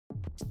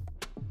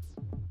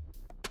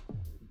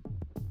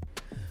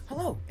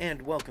Hello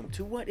and welcome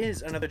to what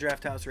is another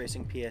Draft House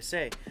Racing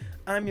PSA.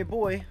 I'm your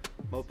boy,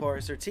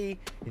 MoparSRT,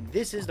 and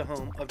this is the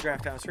home of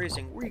Draft House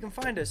Racing, where you can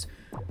find us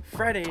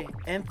Friday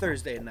and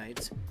Thursday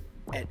nights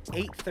at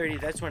 8:30.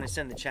 That's when I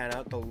send the chat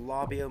out. The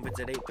lobby opens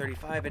at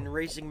 8:35 and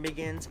racing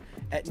begins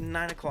at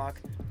 9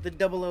 o'clock, the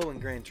 00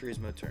 and Gran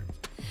Turismo terms.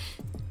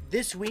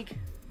 This week,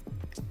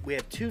 we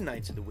have 2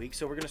 nights of the week,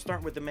 so we're going to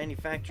start with the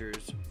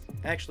manufacturers.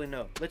 Actually,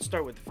 no, let's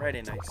start with the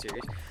Friday night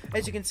series.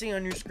 As you can see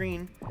on your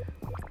screen,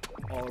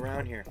 all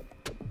around here.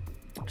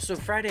 So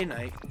Friday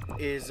night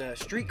is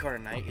streetcar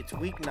night. It's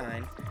week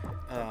 9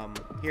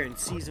 here in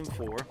season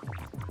 4.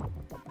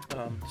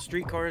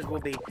 Streetcars will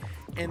be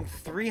in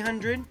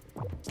 300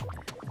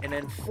 and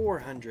then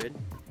 400.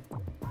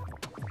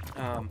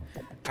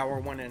 Hour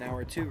 1 and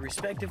hour 2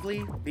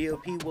 respectively.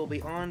 BOP will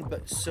be on,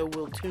 but so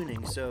will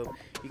tuning, so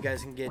you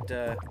guys can get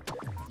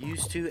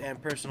used to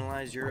and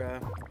personalize your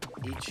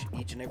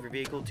each and every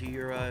vehicle to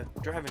your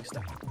driving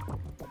style.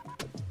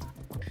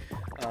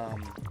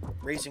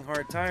 Racing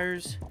hard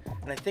tires,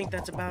 and I think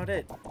that's about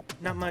it.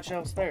 Not much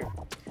else there.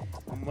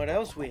 And what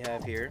else we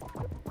have here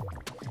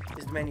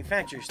is the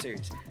manufacturer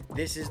series.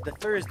 This is the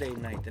Thursday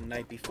night, the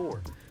night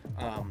before.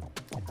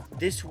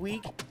 This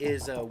week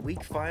is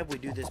week 5. We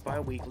do this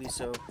bi-weekly,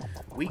 so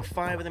week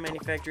 5 of the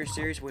manufacturer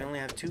series. We only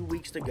have 2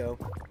 weeks to go.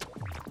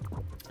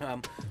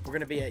 We're going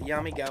to be at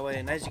Yamigawa,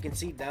 and as you can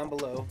see down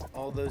below,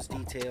 all those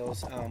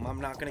details. I'm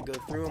not going to go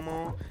through them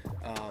all.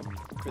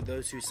 For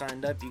those who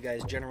signed up, you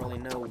guys generally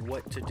know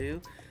what to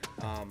do.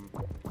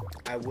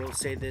 I will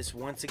say this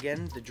once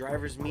again, the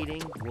driver's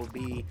meeting will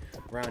be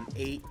around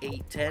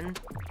 8:10.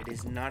 It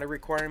is not a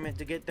requirement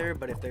to get there,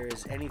 but if there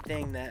is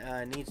anything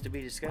that needs to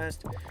be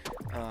discussed,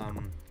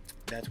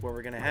 that's where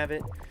we're going to have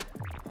it.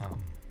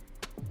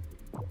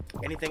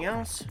 Anything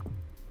else?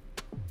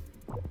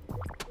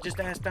 Just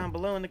ask down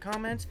below in the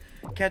comments.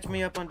 Catch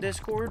me up on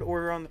Discord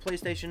or on the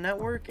PlayStation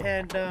Network,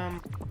 and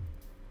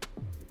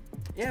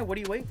yeah, what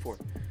are you waiting for?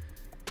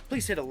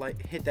 Please hit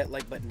that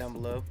like button down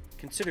below.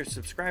 Consider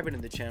subscribing to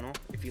the channel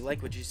if you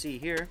like what you see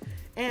here,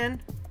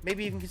 and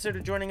maybe even consider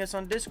joining us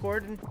on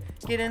Discord and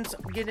get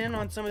in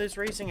on some of this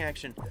racing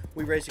action.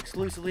 We race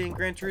exclusively in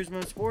Gran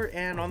Turismo Sport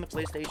and on the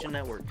PlayStation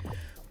Network.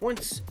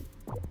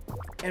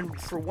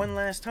 For one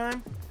last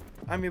time,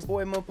 I'm your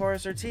boy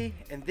MoparSRT,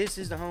 and this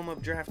is the home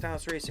of Draft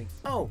House Racing.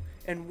 Oh,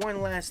 and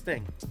one last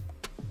thing.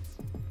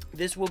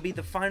 This will be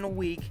the final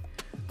week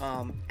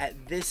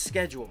at this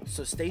schedule,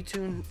 so stay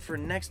tuned for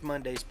next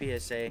Monday's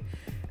PSA,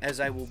 as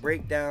I will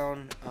break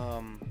down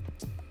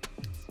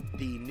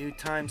the new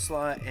time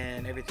slot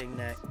and everything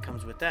that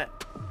comes with that.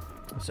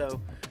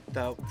 So,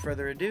 without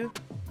further ado,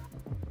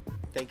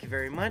 thank you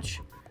very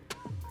much,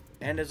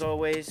 and as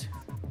always,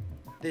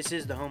 this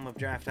is the home of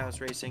Draft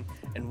House Racing,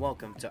 and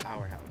welcome to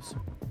our house.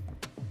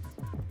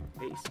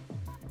 Peace.